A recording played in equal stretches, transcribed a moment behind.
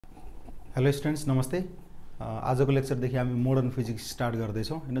Hello students नमस्ते। आजको लेक्चरदेखि हामी मोडर्न फिजिक्स स्टार्ट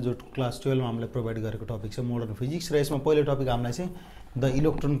गर्दैछौँ हैन, जो क्लास 12 मा हामीले प्रोभाइड गरेको टपिक छ मोडर्न फिजिक्स। र यसमा पहिलो टपिक हामीलाई चाहिँ द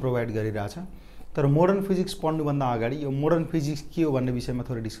इलेक्ट्रोन प्रोभाइड गरिरहेछ। तर मोडर्न फिजिक्स पढ्नुभन्दा अगाडि यो मोडर्न फिजिक्स के हो भन्ने विषयमा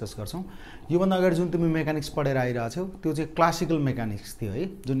थोरै डिस्कस गर्छौँ। योभन्दा अगाडि जुन तिमी मेकानिक्स पढेर आइरहेछौ त्यो चाहिँ क्लासिकल मेकानिक्स थियो है।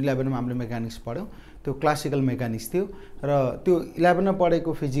 जुन 11 मा हामीले मेकानिक्स पढ्यौँ त्यो क्लासिकल मेकानिक्स थियो र त्यो 11 मा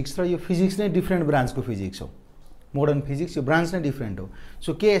पढेको फिजिक्स र यो फिजिक्स नै डिफ्रेन्ट ब्रान्चको फिजिक्स हो। मोडर्न फिजिक्स यो ब्रान्च नै डिफ्रेन्ट हो।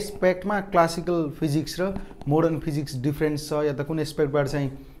 सो के एस्पेक्टमा क्लासिकल फिजिक्स र मोडर्न फिजिक्स डिफ्रेन्स छ या त कुन एस्पेक्टबाट चाहिँ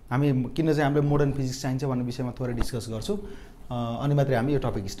किन चाहिँ हामीले मोडर्न फिजिक्स चाहिन्छ भन्ने विषयमा थोरै डिस्कस गर्छु। अनि मात्रै हामी यो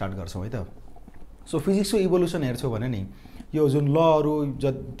टपिक स्टार्ट गर्छौँ है त। सो फिजिक्सको इभोल्युसन हेर्छौँ भने नि यो जुन लहरू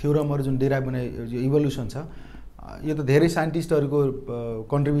थ्योरमहरू जुन डिराइभ हुने इभोल्युसन छ यो त धेरै साइन्टिस्टहरूको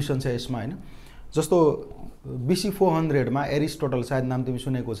कन्ट्रिब्युसन छ यसमा हैन। जस्तो BC 400 मा एरिस्टोटल, सायद नाम तिमी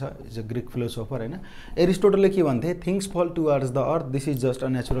सुनेको छ, इज अ ग्रीक फिलोसोफर हैन। एरिस्टोटलले के भन्थे, थिङ्स फल towards the earth, this is just a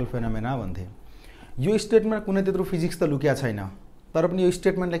natural phenomena भन्थे। यो स्टेटमेन्ट कुनै त्यत्रो फिजिक्स त लुक्या छैन, तर पनि यो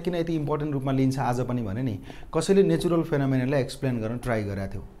स्टेटमेन्टलाई किन यति इम्पोर्टेन्ट रूपमा लिन्छ आज पनि भने नि कसैले नेचुरल फेनोमेनालाई एक्सप्लेन गर्न ट्राई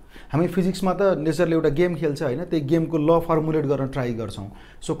गरेको थियो। हामी फिजिक्समा त नेचरले एउटा गेम खेल्छ हैन, त्यही गेमको ल फर्मुलेट गर्न ट्राई गर्छौँ।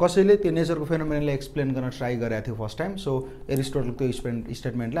 सो कसैले त्यो नेचरको फेनोमेनालाई एक्सप्लेन गर्न ट्राई गरेको थियो फर्स्ट टाइम। सो एरिस्टोटलको त्यो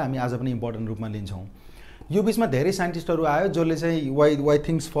स्टेटमेन्टलाई हामी आज पनि इम्पोर्टेन्ट रूपमा लिन्छौँ। यो बिचमा धेरै साइन्टिस्टहरू आयो जसले चाहिँ वाइ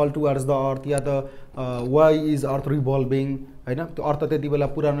थिङ्स फल टुवर्ड्स द अर्थ या त वाइ इज अर्थ रिभल्भिङ हैन। त्यो अर्थ त्यति बेला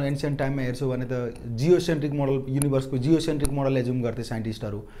पुरानो एन्सियन्ट टाइममा हेर्छौँ भने त जियोसेन्ट्रिक मोडल, युनिभर्सको जियोसेन्ट्रिक मोडल एज्युम गर्थे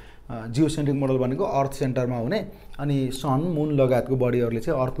साइन्टिस्टहरू। जियोसेन्ट्रिक मोडल भनेको अर्थ सेन्टरमा हुने अनि सन मुन लगायतको बडीहरूले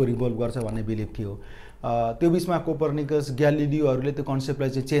चाहिँ अर्थको रिभल्भ गर्छ भन्ने बिलिभ थियो। त्यो बिचमा कोपर्निकस, ग्यालिलियोहरूले त्यो कन्सेप्टलाई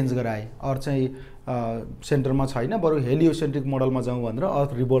चाहिँ चेन्ज गराए। अर्थ चाहिँ सेन्टरमा छैन, बरु हेलियोसेन्ट्रिक मोडलमा जाउँ भनेर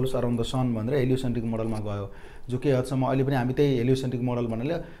अर्थ रिभल्भ्स अराउन्ड द सन भनेर हेलियोसेन्ट्रिक मोडलमा गयो। जो के हदसम्म अहिले पनि हामी त्यही हेलियोसेन्ट्रिक मोडल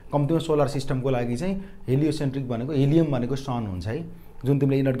भन्नाले कम्तीमा सोलर सिस्टमको लागि चाहिँ हेलियोसेन्ट्रिक भनेको हेलियम भनेको सन हुन्छ है। जुन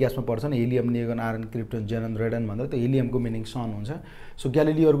तिमीले इनर्ट ग्यासमा पढ्छ नि, हेलियम, नियोन, आर्गन, क्रिप्टन, जेनन, रेडन भनेर, त्यो हेलियमको मिनिङ सन हुन्छ। सो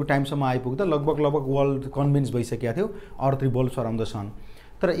ग्यालिलियोहरूको टाइमसम्म आइपुग्दा लगभग वर्ल्ड कन्भिन्स भइसकेको थियो अर्थ रिभल्भ्स अराउन्ड द सन।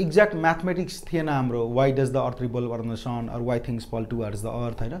 तर एक्ज्याक्ट म्याथमेटिक्स थिएन हाम्रो, why does the earth revolve around the sun or why things फल टुवर्ड्स द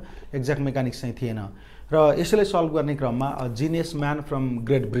अर्थ हैन। एक्ज्याक्ट मेकानिक्स चाहिँ थिएन। र यसैलाई सल्भ गर्ने क्रममा genius man from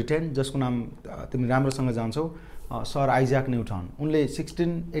great Britain, जसको नाम तिमी राम्रोसँग जान्छौ, सर आइज्याक न्युटन, उनले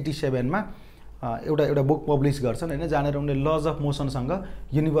 1687 मा एउटा बुक पब्लिस गर्छन् हैन, जहाँनिर उनले lodge of मोसनसँग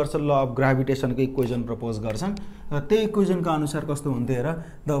universal law of ग्राभिटेसनको equation propose गर्छन्। र त्यही इक्वेसनको अनुसार कस्तो हुन्थ्यो हेर,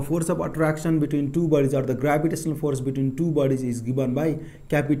 the force of attraction between two bodies or the gravitational force between two bodies is given by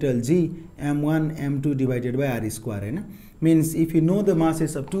capital G m1 m2 divided by r square हैन। Means if you know the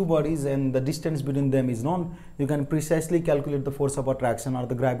masses of two bodies and the distance between them is known, you can precisely calculate the force of attraction or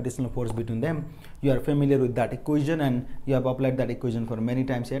the gravitational force between them. You are familiar with that equation and you have applied that equation for many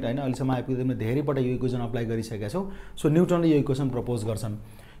times yet हैन। अहिलेसम्म आइपुग्दा तिमीले धेरै पटक यो equation apply गरिसकेका छौ। So न्युटनले यो इक्वेसन प्रपोज गर्छन्।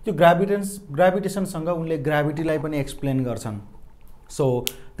 यो ग्राभिटेसनसँग उनले ग्राभिटीलाई पनि एक्सप्लेन गर्छन्। सो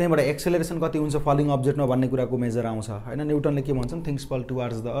त्यहीँबाट एक्सेलरेसन कति हुन्छ फलिङ अब्जेक्टमा भन्ने कुराको मेजर आउँछ हैन। न्युटनले के भन्छन्, थिङ्स फल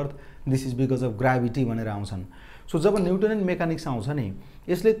towards the earth, this is because of gravity भनेर आउँछन्। सो जब न्युटनियन मेकानिक्स आउँछ नि,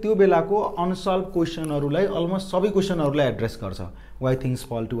 यसले त्यो बेलाको अनसल्भ क्वेसनहरूलाई, अलमोस्ट सबै क्वेसनहरूलाई एड्रेस गर्छ। वाइ थिङ्स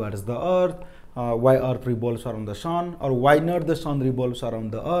फल towards the earth, why earth revolves around the sun, or why not the sun revolves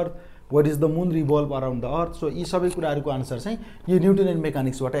around the earth, what is the moon revolve around the earth. So यी सबै कुराहरूको answer चाहिँ यो Newtonian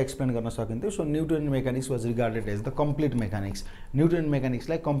मेकानिक्सबाट explain गर्न सकिन्थ्यो। So Newtonian mechanics was regarded as the complete mechanics. Newtonian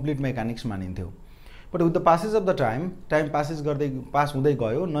मेकानिक्सलाई complete mechanics मानिन्थ्यो। But with the Passage of the time pass हुँदै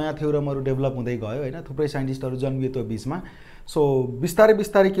गयो, नयाँ थ्योरमहरू डेभलप हुँदै गयो हैन, थुप्रै साइन्टिस्टहरू जन्मिए त्यो बिचमा। सो बिस्तारै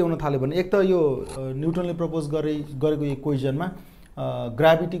बिस्तारै के हुन थाल्यो भने, एक त यो न्युटनले प्रपोज गरेको इक्वेसनमा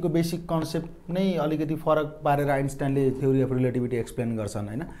ग्राभिटीको बेसिक कन्सेप्ट नै अलिकति फरक पारेर आइन्स्टाइनले थ्योरी अफ रिलेटिभिटी एक्सप्लेन गर्छन्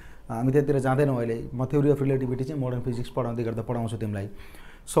हैन। हामी त्यतिर जाँदैनौँ अहिले, म थ्योरी अफ रिलेटिभिटी चाहिँ मोडर्न फिजिक्स पढाउँदै गर्दा पढाउँछु तिमीलाई।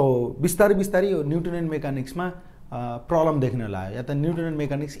 सो बिस्तारै बिस्तारै यो न्युटनियन मेकानिक्समा प्रब्लम देख्न लाग्यो या त न्युटनियन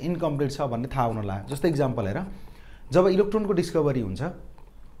मेकानिक्स इन्कम्प्लिट छ भन्ने थाहा हुन लाग्यो। जस्तै इक्जाम्पल हेर, जब इलेक्ट्रोनको डिस्कभरी हुन्छ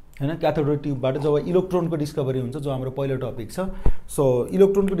हैन, क्याथोड ट्युबबाट जब इलेक्ट्रोनको डिस्कभरी हुन्छ, जो हाम्रो पहिलो टपिक छ। सो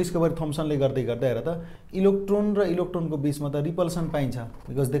इलेक्ट्रोनको डिस्कभरी थम्सनले गर्दै हेर त इलेक्ट्रोन र इलेक्ट्रोनको बिचमा त रिपल्सन पाइन्छ,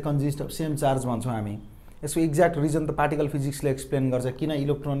 because they कन्जिस्ट of same charge भन्छौँ हामी। यसको एक्ज्याक्ट रिजन त पार्टिकल फिजिक्सले एक्सप्लेन गर्छ, किन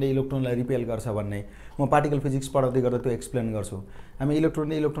इलेक्ट्रोनले इलेक्ट्रोनलाई रिपेल गर्छ भन्ने। म पार्टिकल फिजिक्स पढाउँदै गर्दा त्यो एक्सप्लेन गर्छु। हामी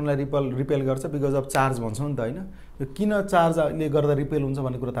इलेक्ट्रोनले इलेक्ट्रोनलाई रिपेल गर्छ बिकज अफ चार्ज भन्छौँ नि त हैन। यो किन चार्जले गर्दा रिपेल हुन्छ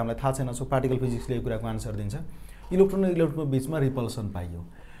भन्ने कुरा त हामीलाई थाहा छैन। सो पार्टिकल फिजिक्सले यो कुराको आन्सर दिन्छ, इलेक्ट्रोन र इलेक्ट्रोनको बिचमा रिपल्सन पाइयो।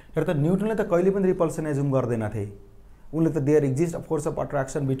 हेर त न्युटनले त कहिले पनि रिपल्सन एज्युम गर्दैनथे। उनले त there exist a force of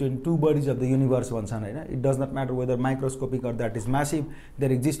attraction between two bodies of the universe भन्छन् हैन। It does not matter weather microscopic or that is massive,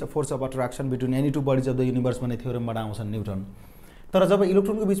 there exist a force of attraction between any two bodies of the universe भन्ने थ्योरमबाट आउँछन् newton. तर जब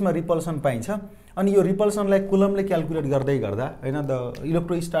इलेक्ट्रोनको बिचमा repulsion पाइन्छ अनि यो रिपल्सनलाई कुलमले calculate गर्दै गर्दा हैन the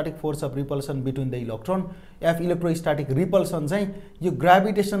electrostatic force of repulsion between the electron F electrostatic repulsion चाहिँ यो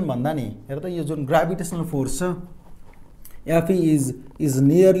ग्रेभिटेसन भन्दा नि हेर त यो जुन ग्रेभिटेसनल फोर्स छ Fe is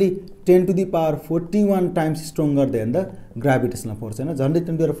nearly 10 to the power 41 times stronger than the gravitational force हैन झन्डै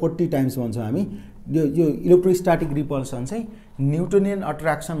 10 to the power 40 times भन्छ हामी यो इलेक्ट्रोस्टैटिक रिपल्सन चाहिँ न्यूटोनियन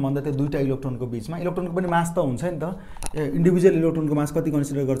अट्र्याक्सन भन्दा त्यो दुईटा इलेक्ट्रोनको बिचमा इलेक्ट्रोनको पनि मास त हुन्छ नि त इन्डिभिजुअल इलेक्ट्रोनको मास कति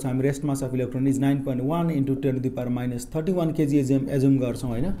कन्सिडर गर्छौं हामी rest mass of electron is 9.1 into 10 to the power minus 31 kg assume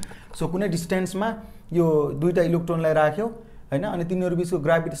गर्छौं हैन सो कुनै डिस्टेन्समा यो दुईटा इलेक्ट्रोनलाई राख्यो हैन अनि तिनीहरु बीचको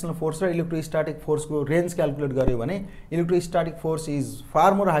ग्रेभिटेसनल फोर्स र इलेक्ट्रोस्टैटिक फोर्सको रेन्ज क्याल्कुलेट गर्यो भने electrostatic force is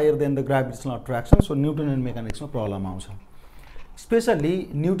far more higher than the gravitational attraction so Newtonian मेकानिक्समा problem आउँछ स्पेशली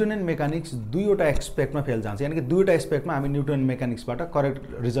न्यूटोनियन मेकानिक्स दुईवटा एस्पेक्टमा फेल जान्छ यानी कि दुईवटा एस्पेक्टमा हामी न्यूटोनियन मेकानिक्सबाट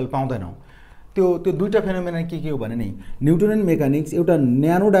करेक्ट रिजल्ट पाउँदैनौं त्यो दुईटा फेनोमेना के हो भने नि न्यूटोनियन मेकानिक्स एउटा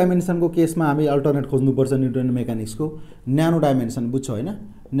न्यानो डाइमेन्सनको केसमा हामी अल्टरनेट खोज्नुपर्छ न्यूटोनियन मेकानिक्सको न्यानो डाइमेन्सन बुझ्छौ हैन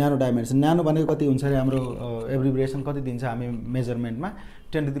न्यानो डाइमेन्सन न्यानो भनेको कति हुन्छ रे हाम्रो एब्रिभिएसन कति दिन्छ हामी मेजरमेन्टमा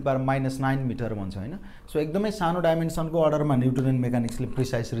 10 to the power minus 9 metre भन्छ हैन सो एकदमै सानो डाइमेन्सनको अर्डरमा Newtonian मेकानिक्सले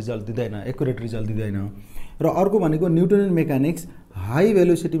precise result दिदैन accurate result दिदैन र अर्को भनेको न्यूटोनियन मेकानिक्स हाई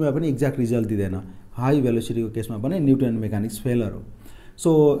भेलोसिटीमा पनि एक्ज्याक्ट रिजल्ट दिदैन हाई भेलोसिटीको केसमा पनि न्यूटोनियन मेकानिक्स फेलर हो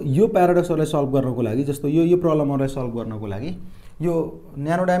सो यो प्याराडक्सहरुलाई सल्भ गर्नको लागि जस्तो यो प्रब्लमहरुलाई सल्भ गर्नको लागि यो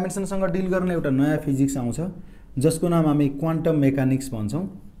न्यानो डाइमेन्सनसँग डिल गर्ने एउटा नयाँ फिजिक्स आउँछ जसको नाम हामी क्वान्टम मेकानिक्स भन्छौं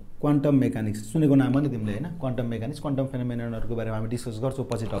क्वान्टम मेकानिक्स सुनेको नाम पनि तिमीले हैन क्वान्टम मेकानिक्स क्वान्टम फेनोमेननहरुको बारेमा हामी डिस्कस गर्छौं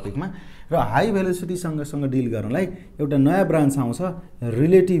पछि टपिकमा र हाई भेलोसिटी सँग डिल गर्नलाई एउटा नयाँ ब्रान्च आउँछ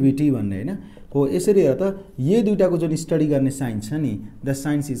रिलेटिभिटी भन्ने हैन हो यसरी हेर त यो दुईटाको जुन स्टडी गर्ने साइन्स छ नि the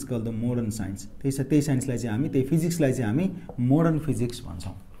science is called the modern science त्यही साइन्सलाई चाहिँ हामी त्यही फिजिक्सलाई चाहिँ हामी मोडर्न फिजिक्स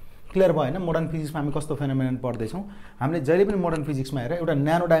भन्छौं क्लियर भयो हैन मोडर्न फिजिक्समा हामी कस्तो फेनोमेनन पढ्दै छौं हामीले जहिले पनि मोडर्न फिजिक्समा हेर एउटा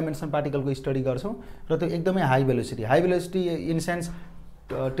न्यानो डाइमेन्सन पार्टिकलको स्टडी गर्छौं र त्यो एकदमै high velocity in sense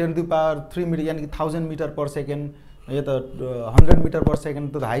 10 to the power 3 metre यानी कि 1000 मिटर पर सेकेन्ड या त 100 मिटर पर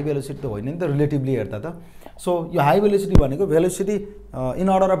सेकेन्ड त हाई भेलोसिटी त होइन नि त रिलेटिभली हेर्दा त सो यो हाई भेलोसिटी भनेको velocity in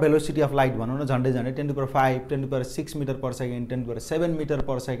order of velocity of light भनौं न झन्डै 10 to the power 5 10 to the power 6 metre per second 10 to the power 7 metre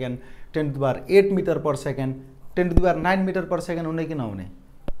per second 10 to the power 8 metre per second 10 to the power 9 metre per second हुने कि नहुने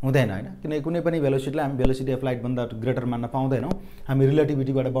हुँदैन हैन किनकि कुनै पनि भेलोसिटीलाई हामी भेलोसिटी अफ लाइट भन्दा ग्रेटर मान्न पाउँदैनौं हामी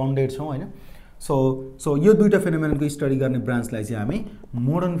रिलेटिभिटीबाट बाउन्डेड छौं हैन सो यो दुईटा फेनोमेननको स्टडी गर्ने ब्रान्चलाई चाहिँ हामी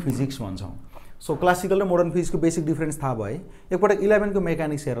मोडर्न फिजिक्स भन्छौं सो क्लासिकल र मोडर्न फिजिक्सको बेसिक डिफरेन्स थाहा भयो एकपटक 11 को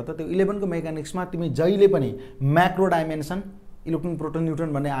मेकानिक्स हेर त त्यो 11 को मेकानिक्समा तिमी जहिले पनि macro dimension electron proton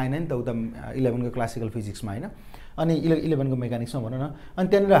nutrient भन्ने आएन नि त उता 11 को क्लासिकल फिजिक्समा हैन अनि 11 को मेकानिक्समा भन न अनि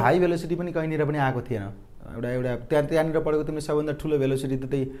त्यहाँनिर हाई भेलोसिटी पनि कहीँनिर पनि आएको थिएन एउटा त्यहाँनिर पढेको तिमीले सबभन्दा ठूलो भेलोसिटी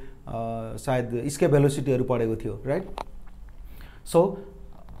त त्यही सायद स्केप भेलोसिटीहरु पढेको थियो राइट सो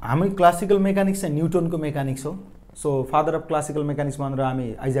हामी क्लासिकल मेकानिक्स चाहिँ न्यूटनको मेकानिक्स हो so father of classical mechanics भनेर हामी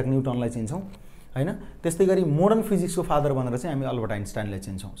आइजक न्यूटनलाई चिन्छौं हैन त्यस्तै गरी मोडर्न फिजिक्सको फादर भनेर चाहिँ हामी Albert आइन्स्टाइनलाई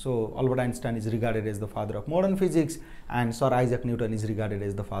चिन्छौं so Albert Einstein is regarded as the father of modern physics and sir Isaac Newton is regarded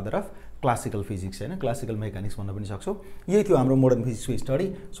as the father of classical physics हैन classical mechanics भन्न पनि सक्छौ यही थियो हाम्रो modern फिजिक्सको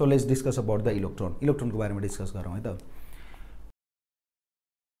study so let's discuss about the इलेक्ट्रोनको बारेमा discuss गरौँ है त